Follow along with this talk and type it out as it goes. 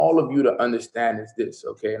all of you to understand is this,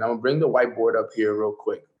 okay? And I'm gonna bring the whiteboard up here real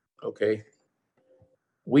quick, okay?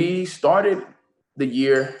 We started the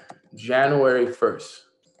year January 1st,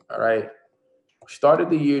 all right? We started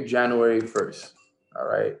the year January 1st, all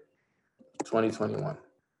right, 2021.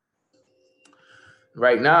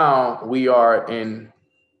 Right now, we are in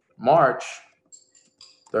March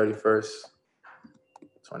 31st,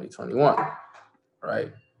 2021,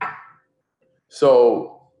 right?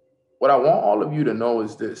 So what I want all of you to know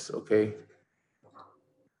is this, okay?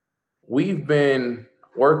 We've been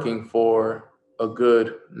working for a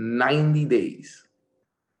good 90 days,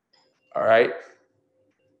 all right?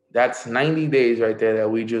 That's 90 days right there that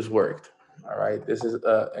we just worked, all right? This is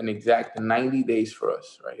an exact 90 days for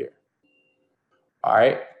us right here, all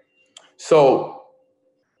right? So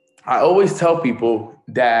I always tell people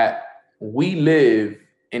that we live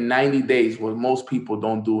in 90 days what most people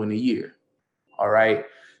don't do in a year, all right?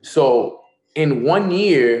 So in 1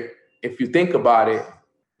 year, if you think about it,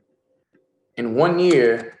 in 1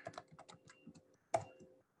 year,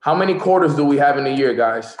 how many quarters do we have in a year,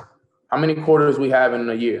 guys? How many quarters we have in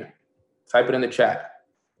a year? Type it in the chat.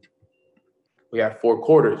 We have 4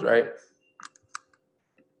 quarters, right?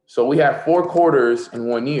 So we have 4 quarters in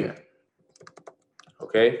 1 year,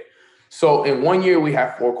 okay? So in 1 year, we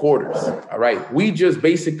have 4 quarters, all right? We just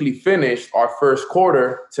basically finished our first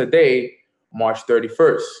quarter today, March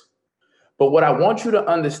 31st. But what I want you to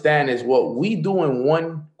understand is what we do in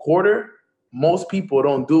 1 quarter, most people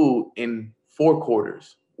don't do in 4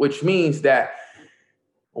 quarters, which means that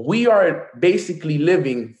we are basically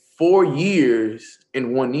living 4 years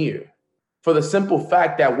in 1 year for the simple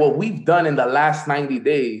fact that what we've done in the last 90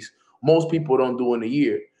 days, most people don't do in a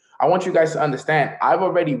year. I want you guys to understand, I've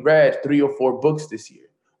already read 3 or 4 books this year.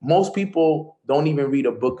 Most people don't even read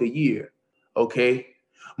a book a year, okay?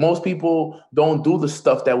 Most people don't do the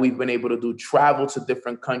stuff that we've been able to do, travel to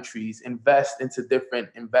different countries, invest into different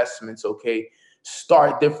investments, okay?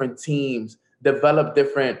 Start different teams, develop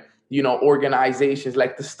different, organizations.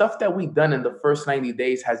 Like the stuff that we've done in the first 90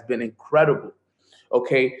 days has been incredible,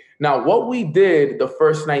 okay? Now, what we did the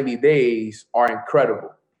first 90 days are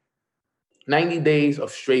incredible. 90 days of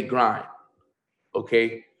straight grind,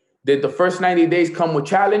 okay? Did the first 90 days come with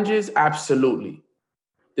challenges? Absolutely.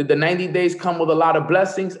 Did the 90 days come with a lot of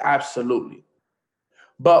blessings? Absolutely.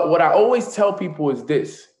 But what I always tell people is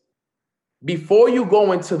this. Before you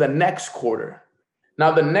go into the next quarter,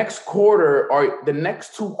 now the next quarter or the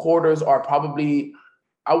next 2 quarters are probably,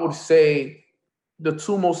 I would say, the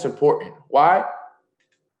 2 most important. Why?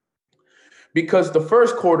 Because the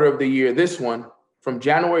first quarter of the year, this one, from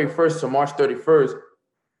January 1st to March 31st,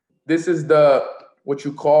 this is what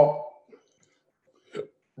you call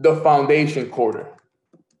the foundation quarter.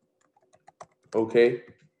 Okay.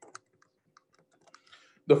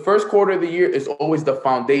 The first quarter of the year is always the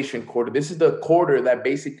foundation quarter. This is the quarter that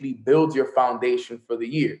basically builds your foundation for the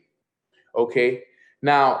year. Okay.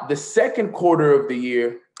 Now, the second quarter of the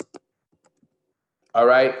year, all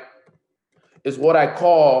right, is what I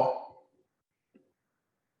call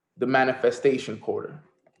the manifestation quarter.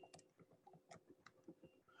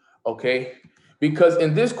 Okay. Because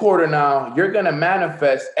in this quarter now, you're going to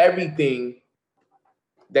manifest everything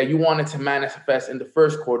that you wanted to manifest in the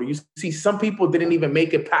first quarter. You see, some people didn't even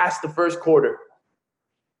make it past the first quarter.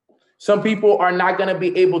 Some people are not going to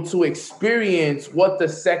be able to experience what the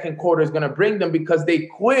second quarter is going to bring them because they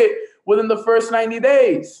quit within the first 90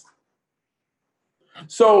 days.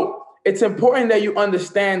 So it's important that you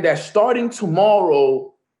understand that starting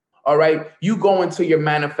tomorrow, all right, you go into your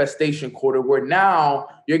manifestation quarter where now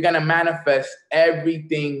you're going to manifest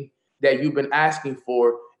everything that you've been asking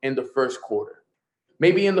for in the first quarter.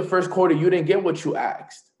 Maybe in the first quarter, you didn't get what you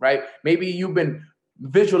asked, right? Maybe you've been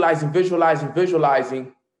visualizing,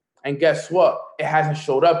 and guess what? It hasn't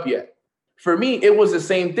showed up yet. For me, it was the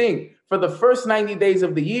same thing. For the first 90 days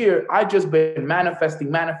of the year, I just been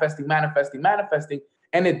manifesting,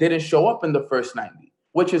 and it didn't show up in the first 90,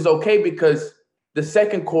 which is okay because the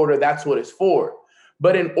second quarter, that's what it's for.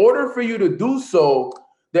 But in order for you to do so,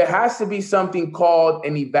 there has to be something called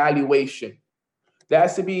an evaluation. There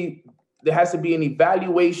has to be an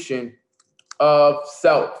evaluation of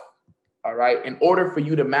self, all right, in order for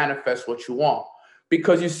you to manifest what you want.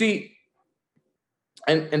 Because you see,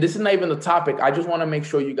 and this is not even the topic, I just want to make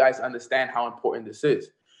sure you guys understand how important this is.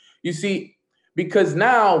 You see, because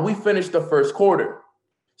now we finished the first quarter.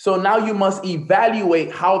 So now you must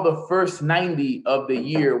evaluate how the first 90 of the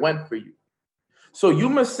year went for you. So you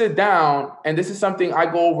must sit down, and this is something I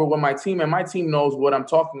go over with my team, and my team knows what I'm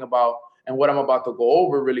talking about and what I'm about to go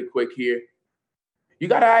over really quick here. You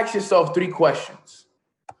got to ask yourself 3 questions.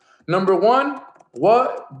 Number 1,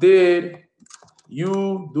 what did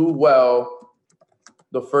you do well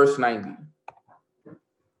the first 90?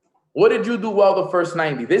 What did you do well the first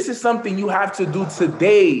 90? This is something you have to do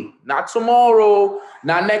today, not tomorrow,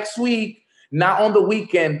 not next week, not on the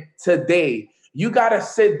weekend, today. You got to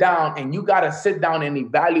sit down and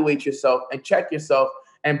evaluate yourself and check yourself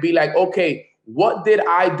and be like, okay, what did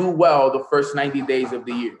I do well the first 90 days of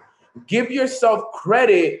the year? Give yourself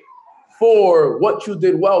credit for what you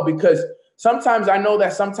did well, because sometimes I know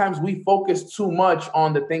that sometimes we focus too much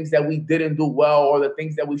on the things that we didn't do well or the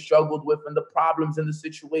things that we struggled with and the problems and the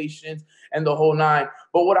situations and the whole nine.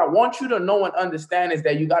 But what I want you to know and understand is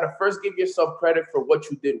that you got to first give yourself credit for what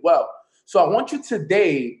you did well. So I want you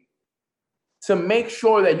today to make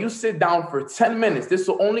sure that you sit down for 10 minutes. This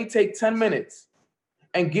will only take 10 minutes,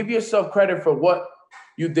 and give yourself credit for what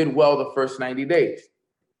you did well the first 90 days,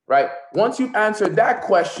 right? Once you've answered that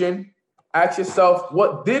question, ask yourself,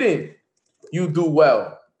 what didn't you do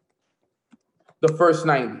well the first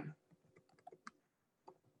 90?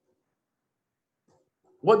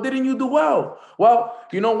 What didn't you do well? Well,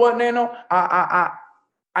 you know what, Neno?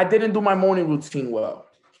 I didn't do my morning routine well.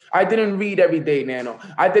 I didn't read every day, Neno.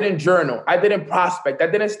 I didn't journal. I didn't prospect. I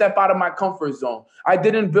didn't step out of my comfort zone. I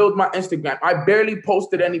didn't build my Instagram. I barely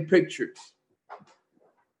posted any pictures.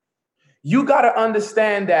 You got to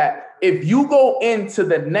understand that if you go into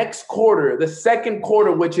the next quarter, the second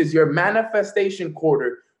quarter, which is your manifestation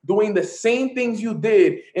quarter, doing the same things you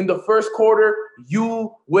did in the first quarter,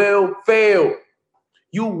 you will fail.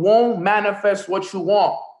 You won't manifest what you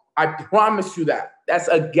want. I promise you that. That's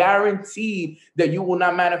a guarantee that you will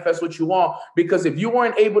not manifest what you want, because if you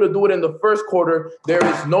weren't able to do it in the first quarter, there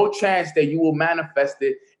is no chance that you will manifest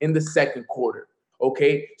it in the second quarter.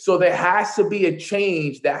 Okay, so there has to be a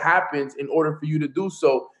change that happens in order for you to do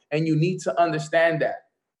so. And you need to understand that.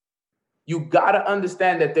 You got to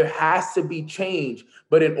understand that there has to be change.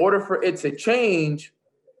 But in order for it to change,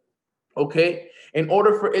 okay, in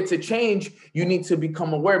order for it to change, you need to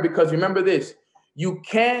become aware, because remember this, you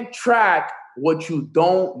can't track what you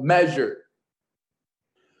don't measure.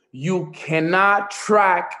 You cannot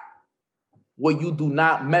track what you do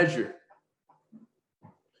not measure.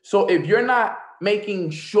 So if you're not making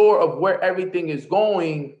sure of where everything is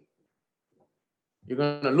going, you're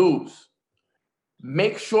going to lose.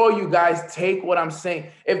 Make sure you guys take what I'm saying.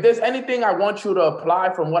 If there's anything I want you to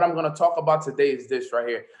apply from what I'm going to talk about today, is this right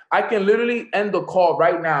here. I can literally end the call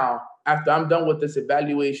right now after I'm done with this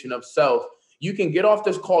evaluation of self. You can get off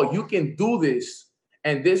this call. You can do this,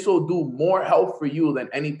 and this will do more help for you than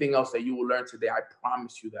anything else that you will learn today. I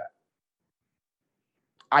promise you that.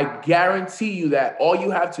 I guarantee you that all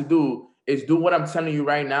you have to do is do what I'm telling you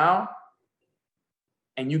right now,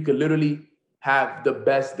 and you can literally have the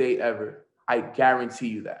best day ever. I guarantee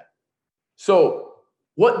you that. So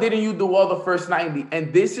what didn't you do well the first 90?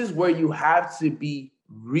 And this is where you have to be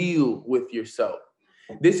real with yourself.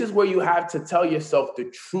 This is where you have to tell yourself the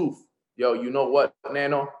truth. Yo, you know what,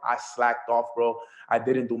 Neno? I slacked off, bro. I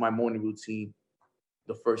didn't do my morning routine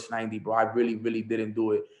the first 90, bro. I really, really didn't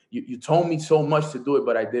do it. You told me so much to do it,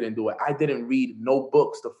 but I didn't do it. I didn't read no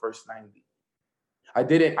books the first 90. I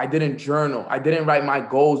didn't journal. I didn't write my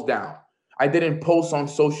goals down. I didn't post on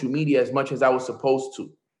social media as much as I was supposed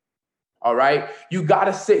to. All right? You got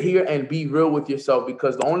to sit here and be real with yourself,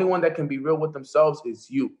 because the only one that can be real with themselves is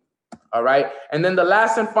you. All right? And then the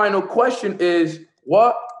last and final question is,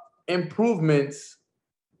 what improvements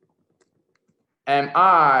am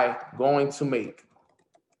I going to make?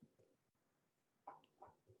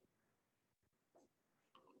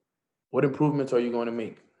 What improvements are you going to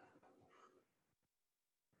make?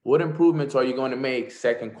 What improvements are you going to make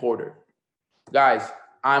second quarter? Guys,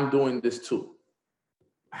 I'm doing this too.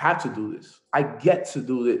 I have to do this. I get to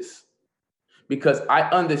do this because I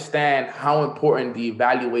understand how important the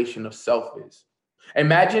evaluation of self is.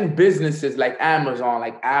 Imagine businesses like Amazon,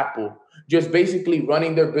 like Apple, just basically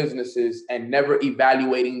running their businesses and never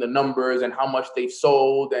evaluating the numbers and how much they've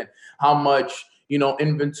sold and how much,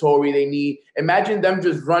 inventory they need. Imagine them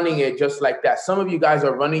just running it just like that. Some of you guys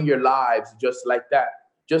are running your lives just like that.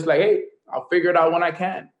 Just like, hey, I'll figure it out when I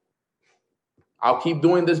can. I'll keep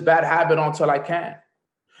doing this bad habit until I can.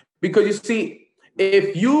 Because you see,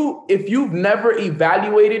 if you've never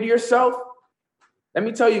evaluated yourself, let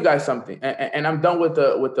me tell you guys something. And I'm done with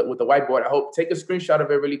the whiteboard. I hope take a screenshot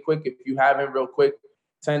of it really quick. If you haven't, real quick,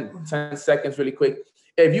 10 seconds really quick.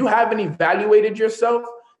 If you haven't evaluated yourself,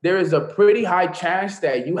 there is a pretty high chance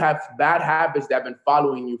that you have bad habits that have been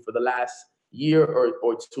following you for the last year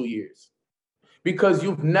or 2 years. Because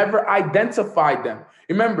you've never identified them.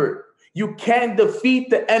 Remember, you can't defeat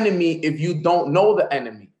the enemy if you don't know the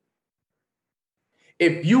enemy.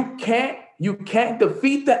 If you can't You can't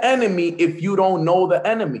defeat the enemy if you don't know the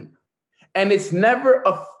enemy. And it's never,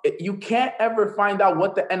 you can't ever find out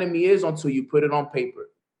what the enemy is until you put it on paper.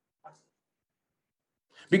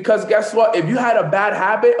 Because guess what? If you had a bad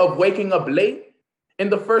habit of waking up late in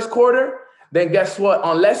the first quarter, then guess what?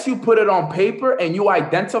 Unless you put it on paper and you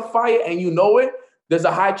identify it and you know it, there's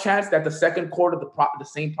a high chance that the second quarter, the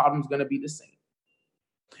same problem is going to be the same.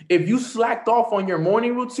 If you slacked off on your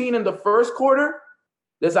morning routine in the first quarter,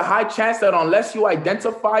 there's a high chance that unless you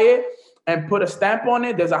identify it and put a stamp on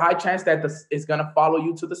it, there's a high chance that it's going to follow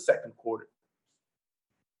you to the second quarter.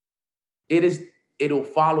 It'll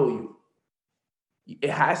follow you.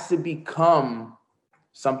 It has to become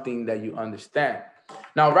something that you understand.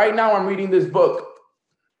 Now, right now, I'm reading this book,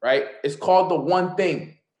 right? It's called The One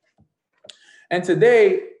Thing. And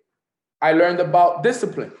today, I learned about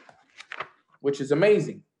discipline, which is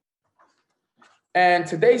amazing. And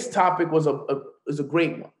today's topic was a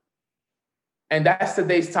great one. And that's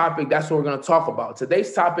today's topic. That's what we're going to talk about.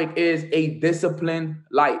 Today's topic is a disciplined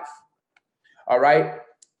life. All right?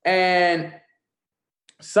 And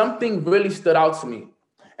something really stood out to me.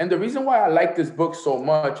 And the reason why I like this book so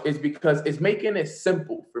much is because it's making it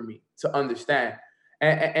simple for me to understand.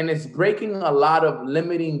 And it's breaking a lot of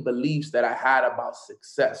limiting beliefs that I had about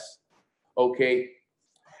success. Okay.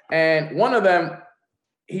 And one of them,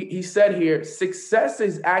 he said here, success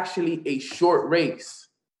is actually a short race,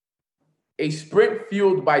 a sprint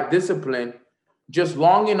fueled by discipline, just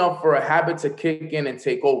long enough for a habit to kick in and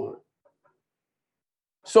take over.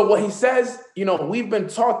 So what he says, we've been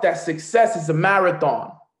taught that success is a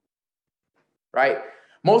marathon, right?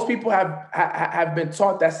 Most people have been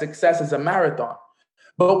taught that success is a marathon.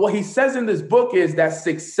 But what he says in this book is that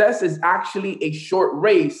success is actually a short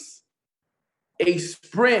race, a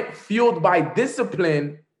sprint fueled by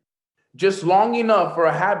discipline, just long enough for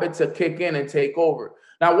a habit to kick in and take over.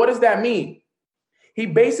 Now, what does that mean? He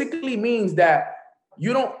basically means that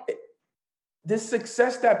this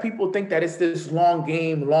success that people think that it's this long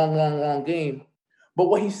game, long game. But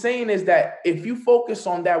what he's saying is that if you focus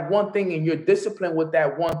on that one thing and you're disciplined with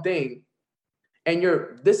that one thing, and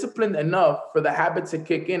you're disciplined enough for the habit to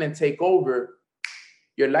kick in and take over,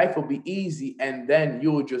 your life will be easy, and then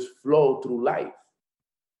you will just flow through life.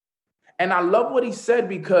 And I love what he said,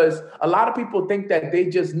 because a lot of people think that they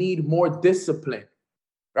just need more discipline,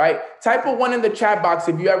 right? Type a 1 in the chat box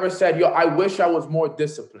if you ever said, I wish I was more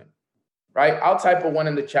disciplined, right? I'll type a 1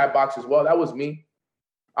 in the chat box as well. That was me.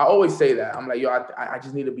 I always say that. I'm like, I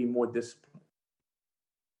just need to be more disciplined.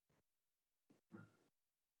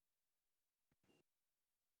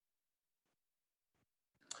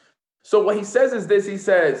 So what he says is this. He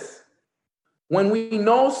says, when we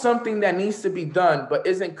know something that needs to be done but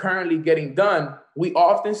isn't currently getting done, we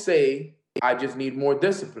often say, I just need more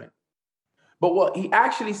discipline. But what he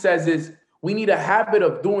actually says is we need a habit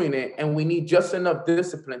of doing it, and we need just enough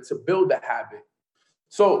discipline to build that habit.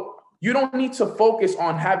 So you don't need to focus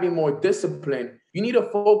on having more discipline. You need to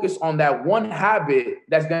focus on that one habit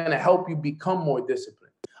that's going to help you become more disciplined.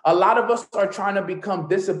 A lot of us are trying to become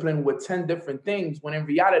disciplined with 10 different things, when in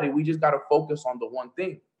reality, we just got to focus on the one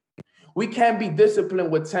thing. We can't be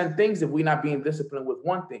disciplined with 10 things if we're not being disciplined with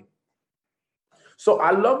one thing. So I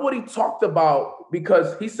love what he talked about,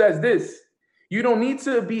 because he says this: you don't need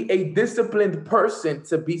to be a disciplined person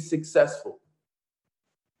to be successful.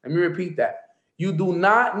 Let me repeat that. You do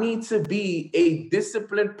not need to be a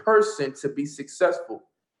disciplined person to be successful.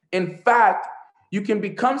 In fact, you can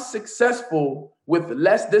become successful with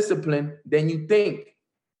less discipline than you think.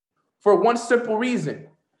 For one simple reason: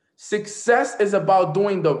 success is about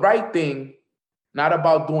doing the right thing, not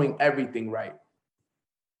about doing everything right.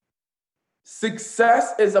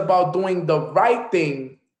 Success is about doing the right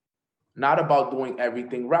thing, not about doing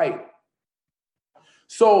everything right.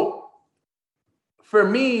 So for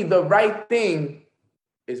me, the right thing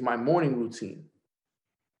is my morning routine.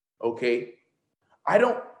 Okay?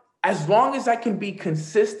 As long as I can be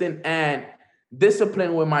consistent and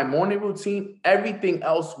disciplined with my morning routine, everything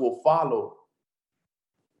else will follow.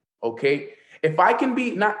 Okay?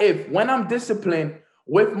 When I'm disciplined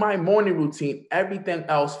with my morning routine, everything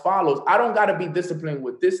else follows. I don't got to be disciplined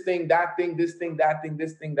with this thing, that thing, this thing, that thing,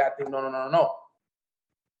 this thing, that thing. No.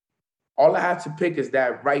 All I have to pick is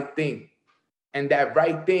that right thing. And that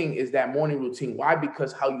right thing is that morning routine. Why?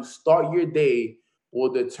 Because how you start your day will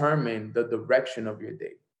determine the direction of your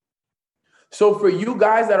day. So for you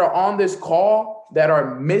guys that are on this call that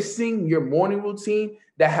are missing your morning routine,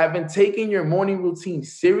 that haven't taken your morning routine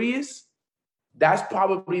serious, that's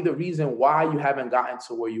probably the reason why you haven't gotten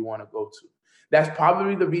to where you want to go to. That's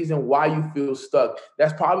probably the reason why you feel stuck.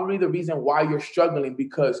 That's probably the reason why you're struggling,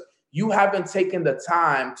 because you haven't taken the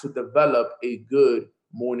time to develop a good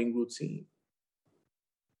morning routine.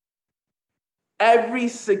 Every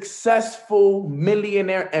successful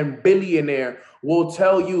millionaire and billionaire will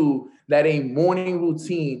tell you that a morning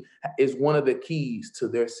routine is one of the keys to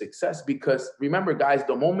their success. Because remember, guys,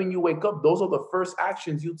 the moment you wake up, those are the first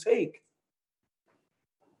actions you take.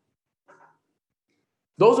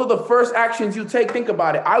 Those are the first actions you take. Think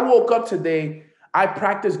about it. I woke up today. I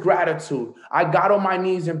practiced gratitude. I got on my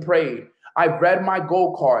knees and prayed. I read my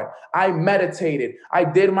goal card. I meditated. I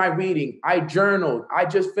did my reading. I journaled. I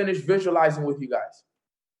just finished visualizing with you guys.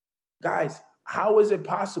 Guys, how is it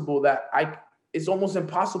possible that it's almost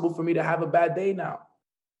impossible for me to have a bad day now?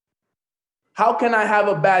 How can I have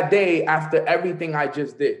a bad day after everything I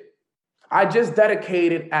just did? I just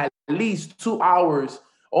dedicated at least 2 hours,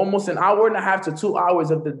 almost an hour and a half to 2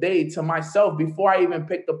 hours of the day to myself before I even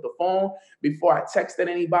picked up the phone, before I texted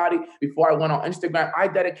anybody, before I went on Instagram. I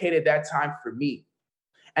dedicated that time for me.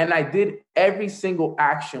 And I did every single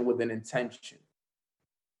action with an intention.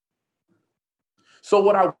 So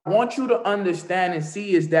what I want you to understand and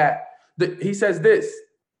see is that he says this: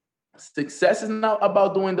 success is not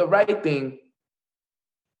about doing the right thing.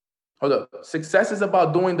 Hold up. Success is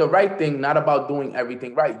about doing the right thing, not about doing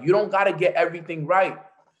everything right. You don't got to get everything right.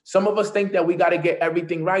 Some of us think that we got to get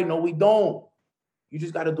everything right. No, we don't. You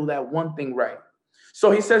just got to do that one thing right. So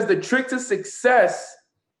he says the trick to success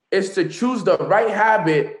is to choose the right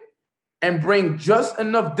habit and bring just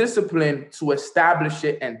enough discipline to establish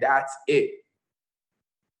it, and that's it.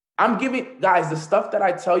 I'm giving, guys, the stuff that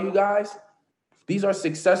I tell you guys, these are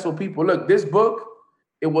successful people. Look, this book,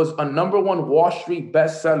 it was a #1 Wall Street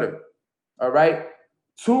bestseller. All right.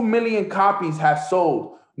 2 million copies have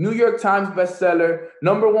sold. New York Times bestseller,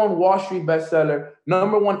 #1 Wall Street bestseller,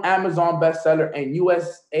 #1 Amazon bestseller, and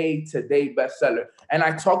USA Today bestseller. And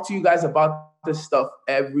I talk to you guys about this stuff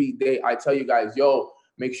every day. I tell you guys, yo,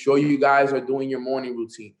 make sure you guys are doing your morning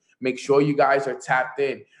routine. Make sure you guys are tapped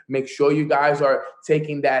in. Make sure you guys are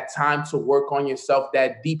taking that time to work on yourself,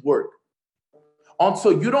 that deep work.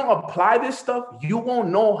 Until you don't apply this stuff, you won't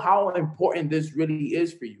know how important this really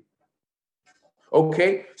is for you.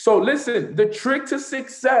 Okay, so listen, the trick to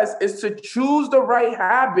success is to choose the right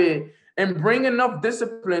habit and bring enough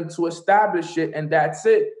discipline to establish it, and that's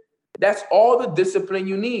it. That's all the discipline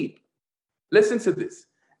you need. Listen to this.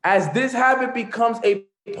 As this habit becomes a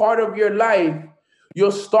part of your life,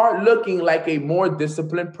 you'll start looking like a more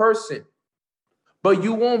disciplined person, but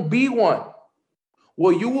you won't be one.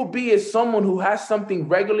 What you will be is someone who has something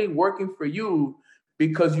regularly working for you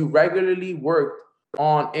because you regularly worked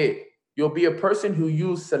on it. You'll be a person who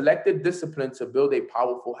used selected discipline to build a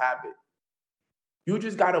powerful habit. You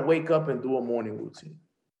just got to wake up and do a morning routine.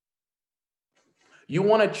 You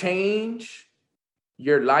want to change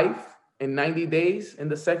your life in 90 days in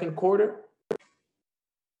the second quarter?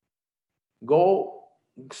 Go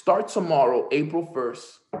start tomorrow, April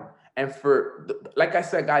 1st. And like I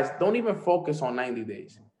said, guys, don't even focus on 90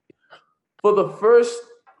 days.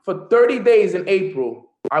 For 30 days in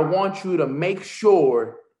April, I want you to make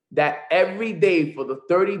sure that every day for the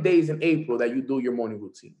 30 days in April that you do your morning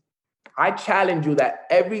routine. I challenge you that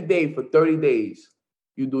every day for 30 days,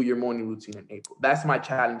 you do your morning routine in April. That's my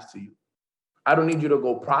challenge to you. I don't need you to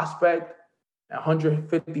go prospect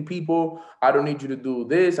 150 people. I don't need you to do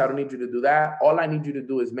this. I don't need you to do that. All I need you to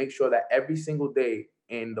do is make sure that every single day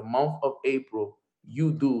in the month of April,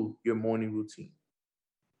 you do your morning routine.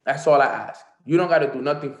 That's all I ask. You don't got to do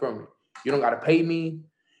nothing for me. You don't got to pay me.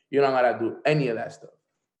 You don't got to do any of that stuff,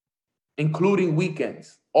 including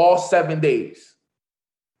weekends, all 7 days,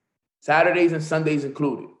 Saturdays and Sundays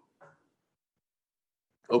included.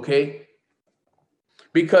 Okay?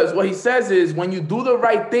 Because what he says is when you do the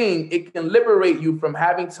right thing, it can liberate you from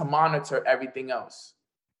having to monitor everything else.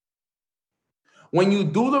 When you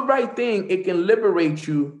do the right thing, it can liberate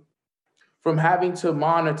you from having to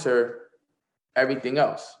monitor everything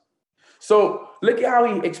else. So look at how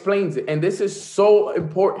he explains it. And this is so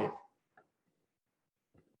important.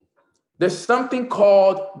 There's something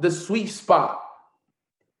called the sweet spot,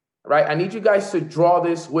 right? I need you guys to draw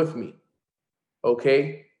this with me,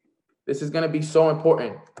 okay? This is going to be so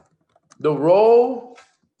important. The role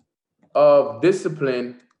of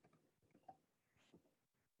discipline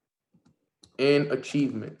in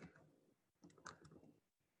achievement,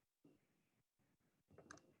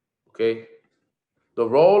 okay? The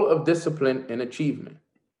role of discipline in achievement,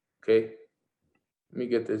 okay? Let me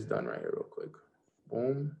get this done right here real quick.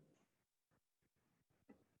 Boom.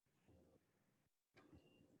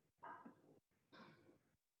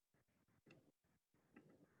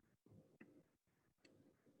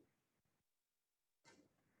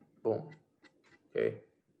 Boom. Okay.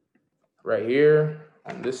 Right here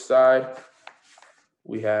on this side,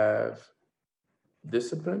 we have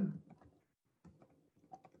discipline.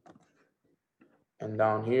 And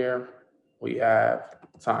down here, we have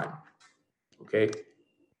time. Okay.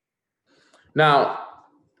 Now,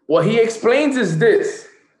 what he explains is this.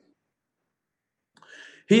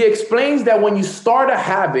 He explains that when you start a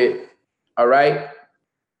habit, all right,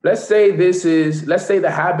 let's say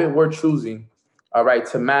the habit we're choosing, all right,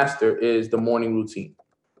 to master is the morning routine.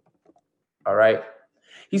 All right.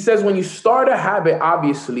 He says when you start a habit,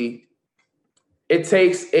 obviously, it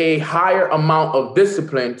takes a higher amount of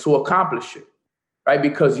discipline to accomplish it, right?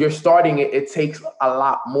 Because you're starting it, it takes a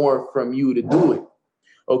lot more from you to do it.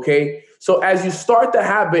 Okay. So as you start the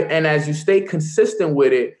habit and as you stay consistent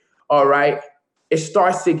with it, all right, it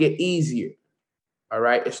starts to get easier. All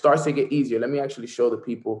right. It starts to get easier. Let me actually show the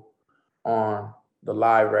people on the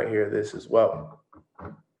live right here this as well.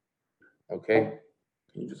 Okay.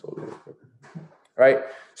 Can you just hold it? Right.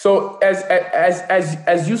 So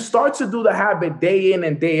as you start to do the habit day in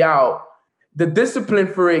and day out, the discipline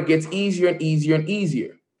for it gets easier and easier and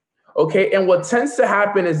easier. Okay. And what tends to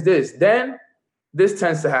happen is this. Then this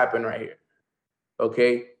tends to happen right here.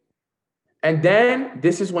 Okay. And then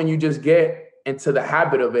this is when you just get into the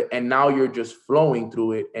habit of it. And now you're just flowing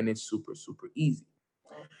through it and it's super, super easy.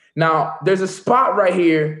 Now there's a spot right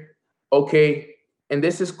here. Okay. And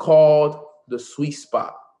this is called the sweet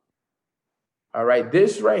spot. All right.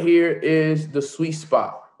 This right here is the sweet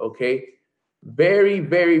spot. Okay. Very,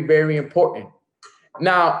 very, very important.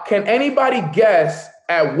 Now, can anybody guess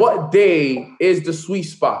at what day is the sweet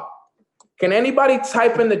spot? Can anybody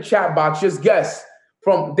type in the chat box? Just guess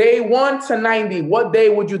from day 1 to 90, what day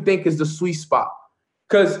would you think is the sweet spot?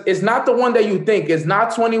 Because it's not the one that you think. It's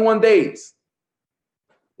not 21 days.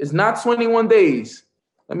 It's not 21 days.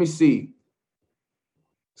 Let me see.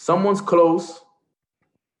 Someone's close.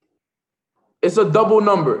 It's a double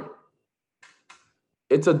number.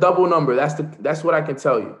 It's a double number. That's what I can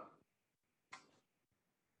tell you.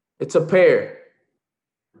 It's a pair.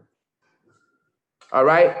 All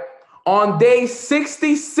right. On day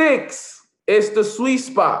 66, it's the sweet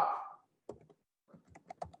spot.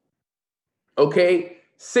 Okay.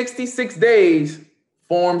 66 days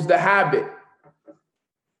forms the habit.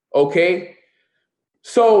 Okay.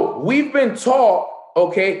 So we've been taught,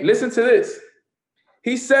 okay, listen to this.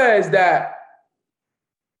 He says that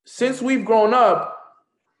since we've grown up,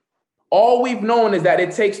 all we've known is that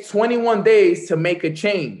it takes 21 days to make a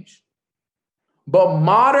change. But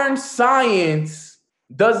modern science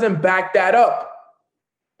doesn't back that up.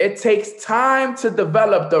 It takes time to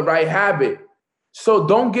develop the right habit. So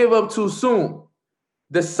don't give up too soon.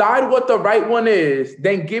 Decide what the right one is,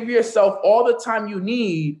 then give yourself all the time you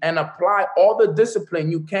need and apply all the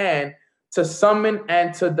discipline you can to summon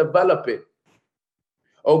and to develop it.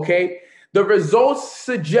 Okay? The results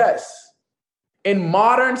suggest in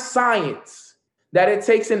modern science that it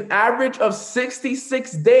takes an average of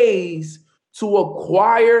 66 days to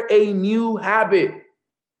acquire a new habit.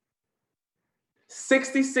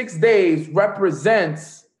 66 days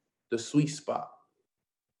represents the sweet spot.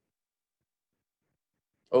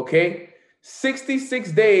 Okay?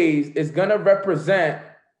 66 days is going to represent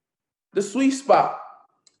the sweet spot.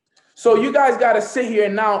 So you guys got to sit here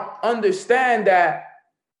and now understand that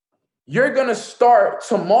you're going to start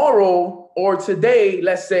tomorrow or today,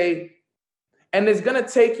 let's say, and it's going to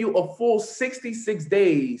take you a full 66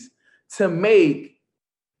 days to make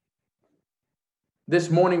this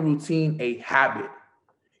morning routine a habit.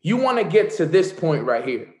 You want to get to this point right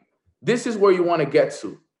here. This is where you want to get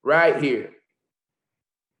to, right here.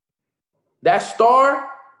 That star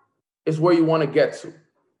is where you want to get to.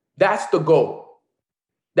 That's the goal.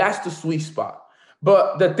 That's the sweet spot.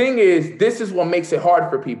 But the thing is, this is what makes it hard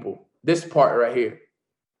for people. This part right here.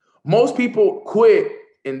 Most people quit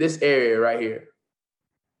in this area right here.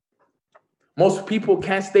 Most people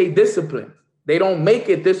can't stay disciplined. They don't make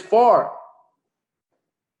it this far.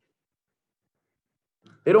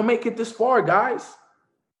 They don't make it this far, guys.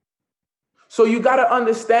 So you got to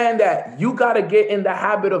understand that you got to get in the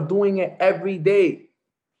habit of doing it every day.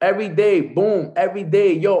 Every day, boom, every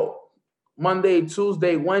day, yo. Monday,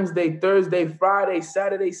 Tuesday, Wednesday, Thursday, Friday,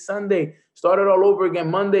 Saturday, Sunday. Start it all over again.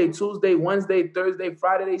 Monday, Tuesday, Wednesday, Thursday,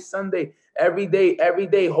 Friday, Sunday. Every day, every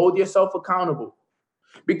day. Hold yourself accountable.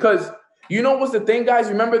 Because you know what's the thing, guys?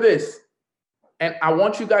 Remember this. And I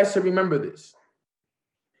want you guys to remember this.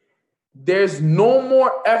 There's no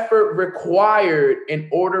more effort required in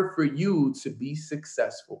order for you to be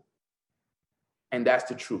successful. And that's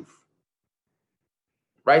the truth.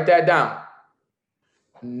 Write that down.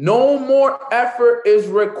 No more effort is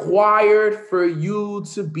required for you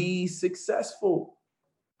to be successful.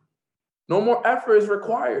 No more effort is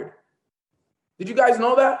required. Did you guys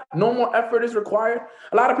know that? No more effort is required.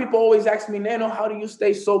 A lot of people always ask me, Nano, how do you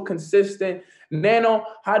stay so consistent? Nano,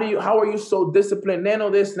 how are you so disciplined? Nano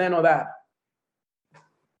this, Nano that.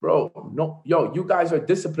 Bro, no, yo, you guys are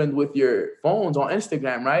disciplined with your phones on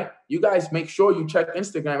Instagram, right? You guys make sure you check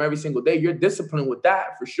Instagram every single day. You're disciplined with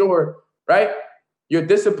that for sure, right? You're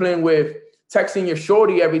disciplined with texting your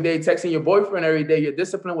shorty every day, texting your boyfriend every day. You're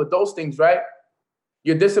disciplined with those things, right?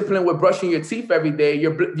 You're disciplined with brushing your teeth every day.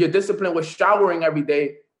 You're disciplined with showering every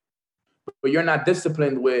day, but you're not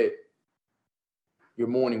disciplined with your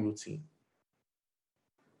morning routine.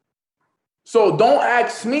 So don't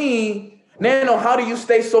ask me, Nano, how do you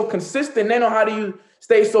stay so consistent? Nano, how do you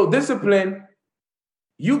stay so disciplined?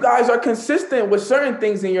 You guys are consistent with certain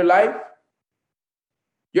things in your life.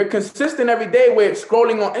 You're consistent every day with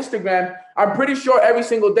scrolling on Instagram. I'm pretty sure every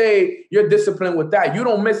single day you're disciplined with that. You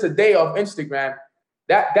don't miss a day of Instagram.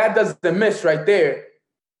 That doesn't miss right there.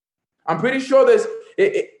 I'm pretty sure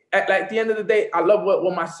at the end of the day, I love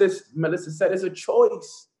what my sis Melissa said. It's a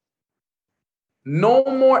choice. No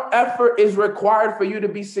more effort is required for you to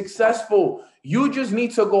be successful. You just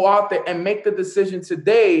need to go out there and make the decision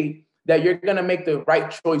today that you're going to make the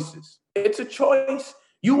right choices. It's a choice.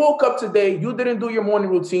 You woke up today, you didn't do your morning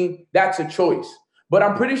routine. That's a choice. But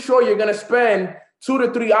I'm pretty sure you're going to spend 2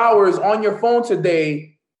 to 3 hours on your phone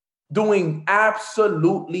today doing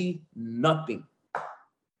absolutely nothing.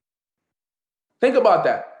 Think about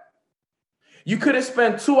that. You could have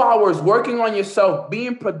spent 2 hours working on yourself,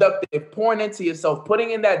 being productive, pouring into yourself,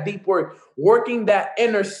 putting in that deep work, working that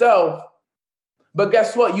inner self. But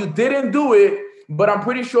guess what? You didn't do it, but I'm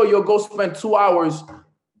pretty sure you'll go spend 2 hours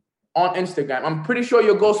on Instagram. I'm pretty sure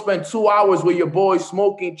you'll go spend 2 hours with your boys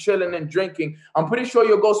smoking, chilling, and drinking. I'm pretty sure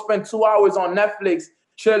you'll go spend 2 hours on Netflix,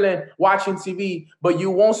 chilling, watching TV, but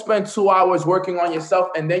you won't spend 2 hours working on yourself.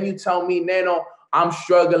 And then you tell me, Nano, I'm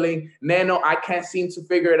struggling. Nano, I can't seem to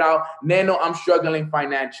figure it out. Nano, I'm struggling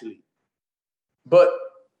financially. But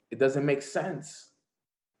it doesn't make sense.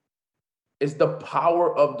 It's the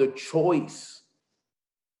power of the choice.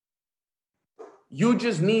 You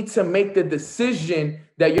just need to make the decision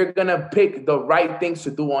that you're going to pick the right things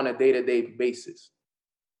to do on a day-to-day basis.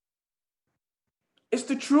 It's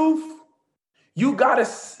the truth. You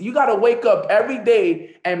gotta wake up every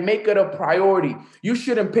day and make it a priority. You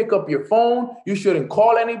shouldn't pick up your phone. You shouldn't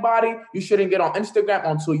call anybody. You shouldn't get on Instagram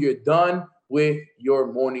until you're done with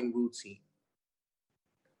your morning routine.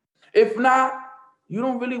 If not, you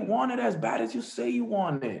don't really want it as bad as you say you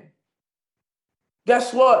want it.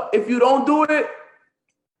 Guess what? If you don't do it,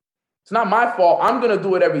 it's not my fault. I'm going to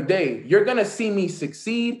do it every day. You're going to see me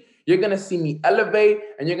succeed. You're going to see me elevate,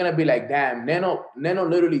 and you're going to be like, damn, Nano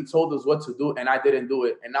literally told us what to do, and I didn't do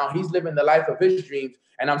it. And now he's living the life of his dreams,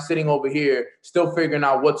 and I'm sitting over here still figuring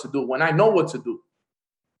out what to do when I know what to do.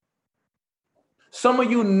 Some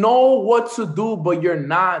of you know what to do, but you're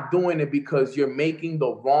not doing it because you're making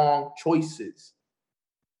the wrong choices.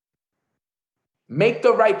 Make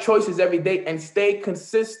the right choices every day and stay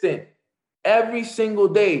consistent. Every single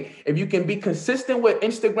day. If you can be consistent with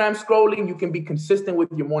Instagram scrolling, you can be consistent with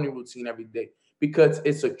your morning routine every day because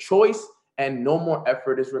it's a choice and no more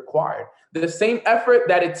effort is required. The same effort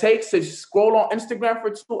that it takes to scroll on Instagram for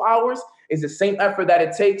 2 hours is the same effort that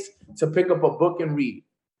it takes to pick up a book and read,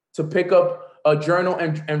 to pick up a journal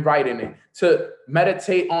and write in it, to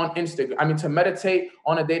meditate on Instagram. To meditate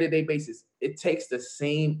on a day-to-day basis. It takes the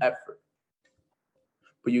same effort.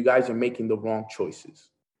 But you guys are making the wrong choices.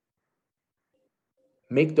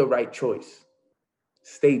 Make the right choice.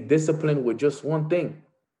 Stay disciplined with just one thing.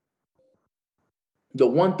 The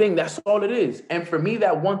one thing, that's all it is. And for me,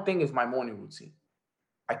 that one thing is my morning routine.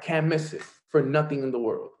 I can't miss it for nothing in the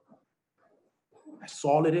world. That's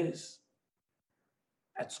all it is.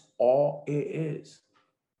 That's all it is.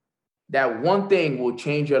 That one thing will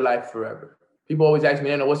change your life forever. People always ask me,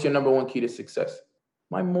 Nano, what's your number one key to success?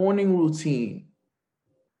 My morning routine.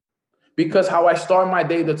 Because how I start my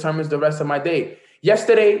day determines the rest of my day.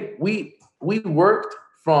 Yesterday, we worked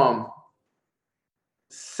from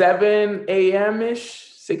 7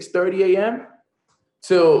 a.m.-ish, 6:30 a.m.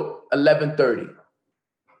 till 11:30.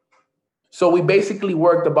 So we basically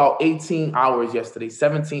worked about 18 hours yesterday,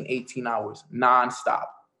 17, 18 hours, nonstop.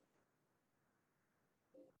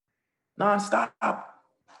 Nonstop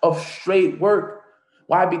of straight work.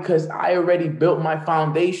 Why? Because I already built my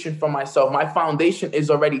foundation for myself. My foundation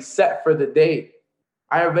is already set for the day.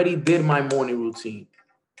 I already did my morning routine.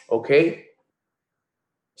 Okay?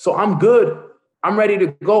 So I'm good. I'm ready to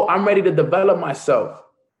go. I'm ready to develop myself.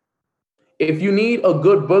 If you need a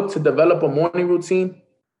good book to develop a morning routine,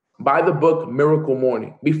 buy the book Miracle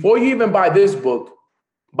Morning. Before you even buy this book,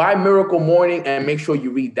 Buy Miracle Morning and make sure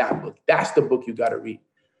you read that book. That's the book you got to read.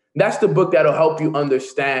 That's the book that'll help you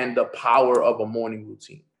understand the power of a morning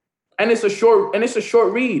routine. And it's a short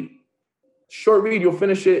read. Short read, you'll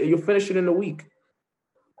finish it in a week.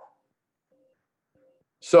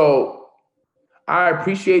 So I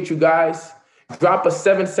appreciate you guys. Drop a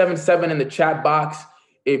 777 in the chat box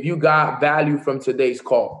if you got value from today's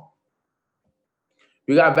call.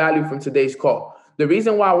 You got value from today's call. The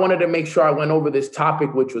reason why I wanted to make sure I went over this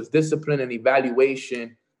topic, which was discipline and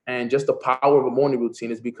evaluation and just the power of a morning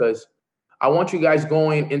routine, is because I want you guys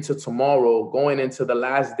going into tomorrow, going into the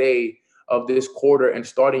last day of this quarter and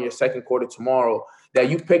starting your second quarter tomorrow, that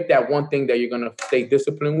you pick that one thing that you're going to stay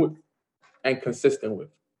disciplined with and consistent with.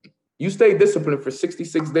 You stay disciplined for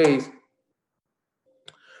 66 days.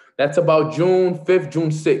 That's about June 5th, June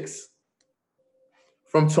 6th.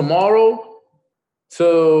 From tomorrow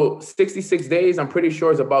to 66 days, I'm pretty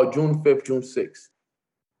sure it's about June 5th, June 6th.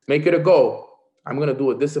 Make it a goal. I'm going to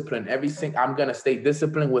do a discipline. I'm going to stay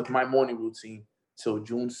disciplined with my morning routine till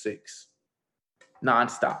June 6th.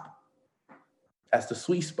 Nonstop. That's the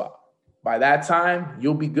sweet spot. By that time,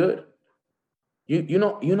 you'll be good. You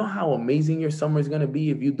know how amazing your summer is going to be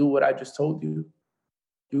if you do what I just told you?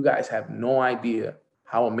 You guys have no idea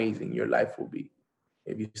how amazing your life will be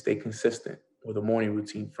if you stay consistent with a morning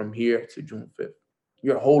routine from here to June 5th.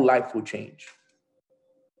 Your whole life will change.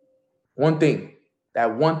 One thing,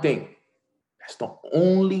 that's the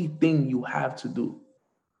only thing you have to do,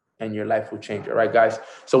 and your life will change. All right, guys?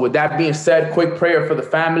 So with that being said, quick prayer for the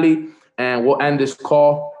family, and we'll end this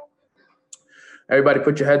call. Everybody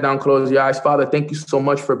put your head down, close your eyes. Father, thank you so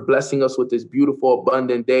much for blessing us with this beautiful,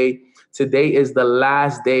 abundant day. Today is the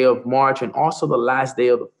last day of March and also the last day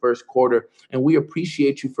of the first quarter. And we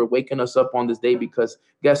appreciate you for waking us up on this day, because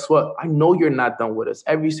guess what? I know you're not done with us.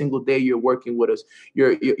 Every single day you're working with us.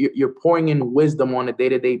 You're pouring in wisdom on a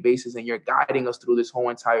day-to-day basis, and you're guiding us through this whole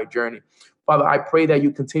entire journey. Father, I pray that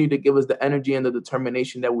you continue to give us the energy and the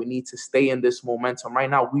determination that we need to stay in this momentum. Right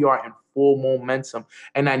now, we are in full momentum.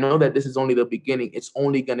 And I know that this is only the beginning. It's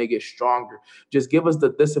only going to get stronger. Just give us the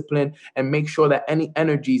discipline and make sure that any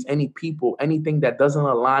energies, any people, anything that doesn't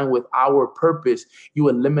align with our purpose, you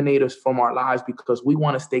eliminate us from our lives, because we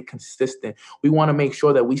want to stay consistent. We want to make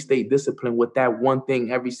sure that we stay disciplined with that one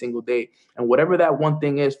thing every single day. And whatever that one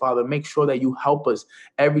thing is, Father, make sure that you help us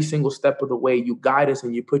every single step of the way. You guide us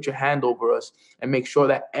and you put your hand over us, and make sure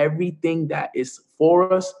that everything that is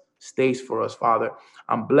for us stays for us, Father.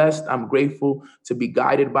 I'm blessed. I'm grateful to be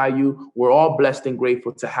guided by you. We're all blessed and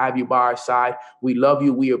grateful to have you by our side. We love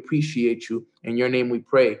you. We appreciate you. In your name we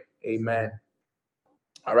pray. Amen.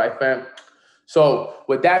 All right, fam. So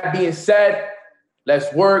with that being said,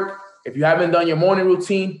 let's work. If you haven't done your morning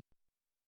routine,